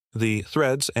the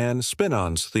Threads and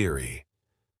Spinons Theory.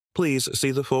 Please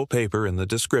see the full paper in the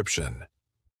description.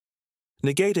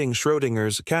 Negating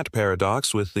Schrödinger's cat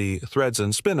paradox with the Threads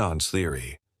and Spinons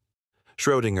Theory.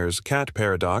 Schrödinger's cat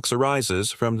paradox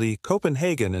arises from the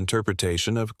Copenhagen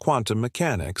interpretation of quantum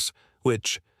mechanics,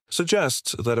 which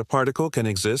suggests that a particle can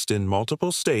exist in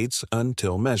multiple states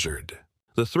until measured.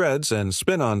 The Threads and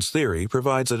Spinons theory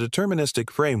provides a deterministic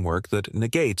framework that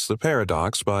negates the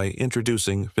paradox by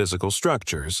introducing physical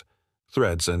structures,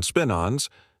 threads and spinons,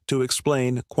 to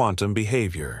explain quantum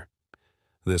behavior.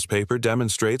 This paper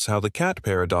demonstrates how the cat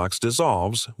paradox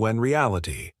dissolves when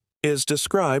reality is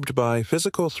described by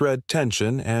physical thread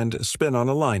tension and spinon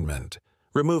alignment,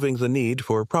 removing the need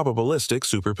for probabilistic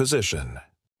superposition.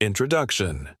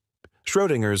 Introduction.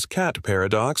 Schrödinger's cat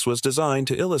paradox was designed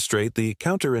to illustrate the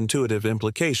counterintuitive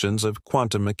implications of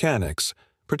quantum mechanics,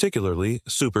 particularly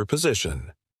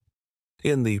superposition.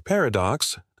 In the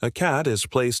paradox, a cat is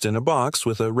placed in a box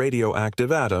with a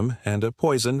radioactive atom and a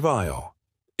poison vial.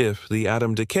 If the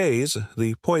atom decays,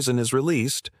 the poison is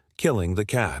released, killing the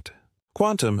cat.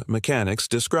 Quantum mechanics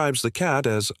describes the cat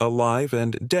as alive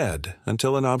and dead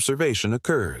until an observation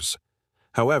occurs.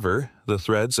 However, the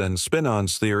Threads and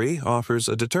Spinons theory offers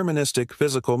a deterministic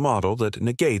physical model that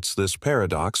negates this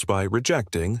paradox by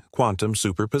rejecting quantum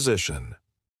superposition.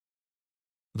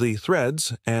 The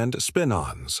Threads and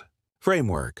Spinons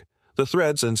framework. The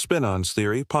Threads and Spinons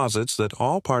theory posits that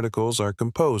all particles are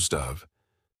composed of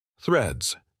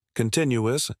threads,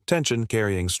 continuous,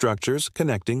 tension-carrying structures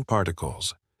connecting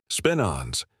particles;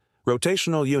 spinons,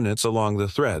 rotational units along the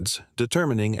threads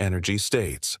determining energy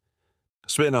states.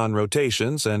 Spinon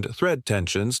rotations and thread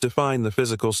tensions define the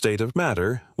physical state of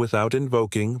matter without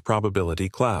invoking probability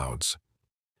clouds.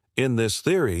 In this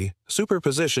theory,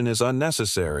 superposition is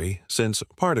unnecessary since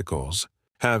particles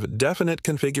have definite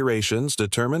configurations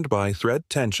determined by thread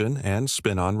tension and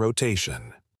spinon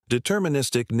rotation.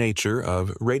 Deterministic nature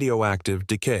of radioactive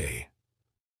decay.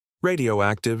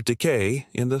 Radioactive decay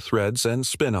in the threads and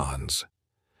spinons.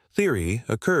 Theory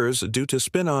occurs due to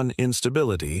spinon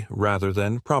instability rather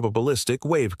than probabilistic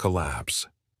wave collapse.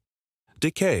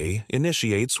 Decay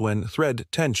initiates when thread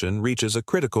tension reaches a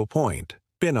critical point,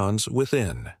 spinons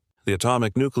within. The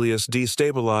atomic nucleus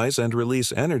destabilize and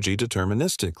release energy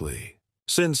deterministically.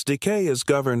 Since decay is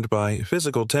governed by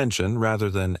physical tension rather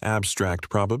than abstract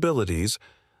probabilities,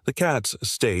 the cat's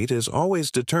state is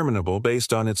always determinable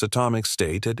based on its atomic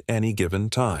state at any given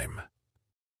time.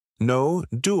 No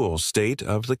dual state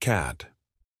of the cat.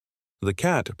 The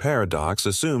cat paradox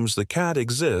assumes the cat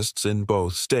exists in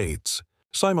both states,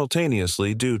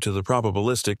 simultaneously due to the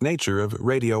probabilistic nature of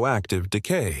radioactive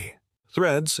decay.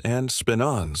 Threads and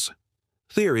spinons.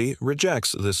 Theory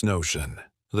rejects this notion.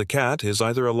 The cat is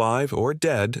either alive or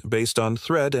dead based on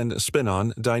thread and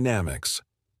spinon dynamics.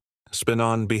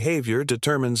 Spinon behavior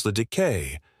determines the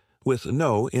decay, with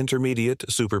no intermediate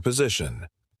superposition.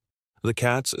 The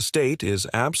cat's state is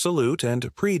absolute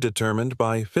and predetermined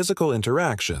by physical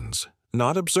interactions,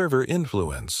 not observer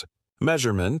influence.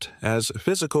 Measurement as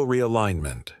physical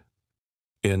realignment.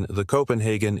 In the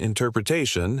Copenhagen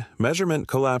interpretation, measurement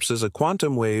collapses a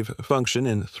quantum wave function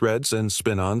in Threads and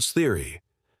Spinons theory.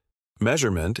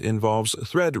 Measurement involves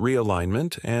thread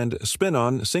realignment and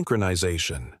spinon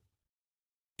synchronization.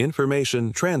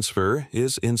 Information transfer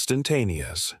is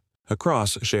instantaneous,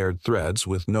 across shared threads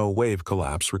with no wave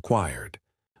collapse required.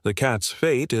 The cat's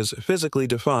fate is physically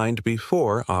defined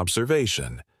before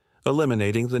observation,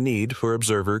 eliminating the need for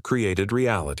observer-created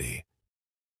reality.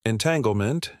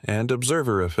 Entanglement and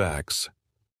observer effects.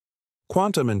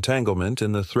 Quantum entanglement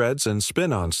in the Threads and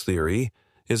Spinons theory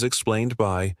is explained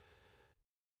by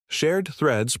shared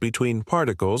threads between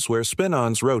particles where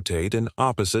spinons rotate in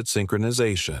opposite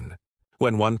synchronization.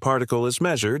 When one particle is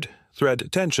measured,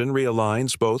 thread tension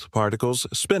realigns both particles'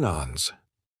 spinons.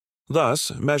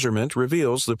 Thus, measurement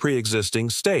reveals the pre-existing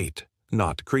state,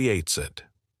 not creates it.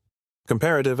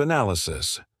 Comparative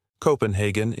analysis.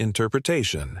 Copenhagen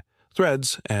interpretation.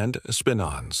 Threads and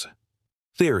spinons.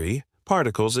 Theory: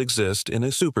 particles exist in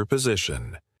a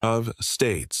superposition of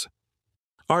states.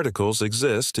 Articles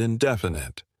exist in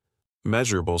definite.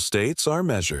 Measurable states are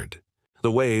measured.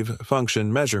 The wave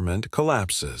function measurement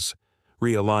collapses,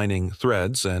 realigning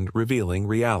threads and revealing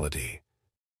reality.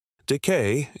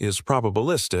 Decay is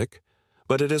probabilistic,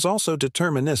 but it is also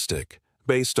deterministic,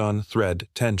 based on thread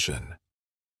tension.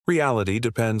 Reality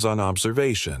depends on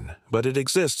observation, but it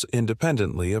exists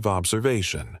independently of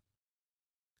observation.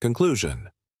 Conclusion.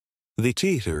 The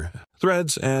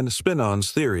Threads and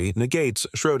Spinons theory negates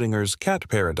Schrödinger's cat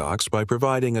paradox by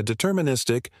providing a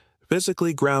deterministic,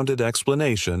 physically grounded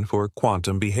explanation for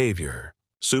quantum behavior.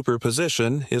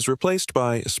 Superposition is replaced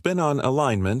by spinon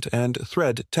alignment and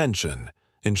thread tension,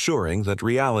 ensuring that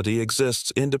reality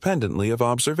exists independently of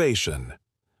observation.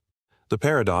 The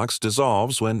paradox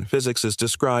dissolves when physics is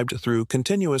described through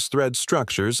continuous thread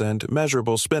structures and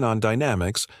measurable spinon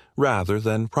dynamics rather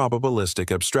than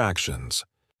probabilistic abstractions.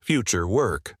 Future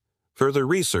work. Further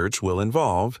research will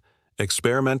involve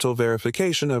experimental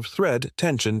verification of thread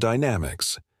tension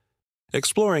dynamics,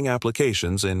 exploring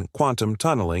applications in quantum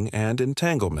tunneling and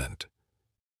entanglement,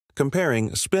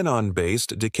 comparing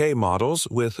spinon-based decay models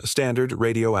with standard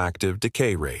radioactive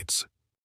decay rates.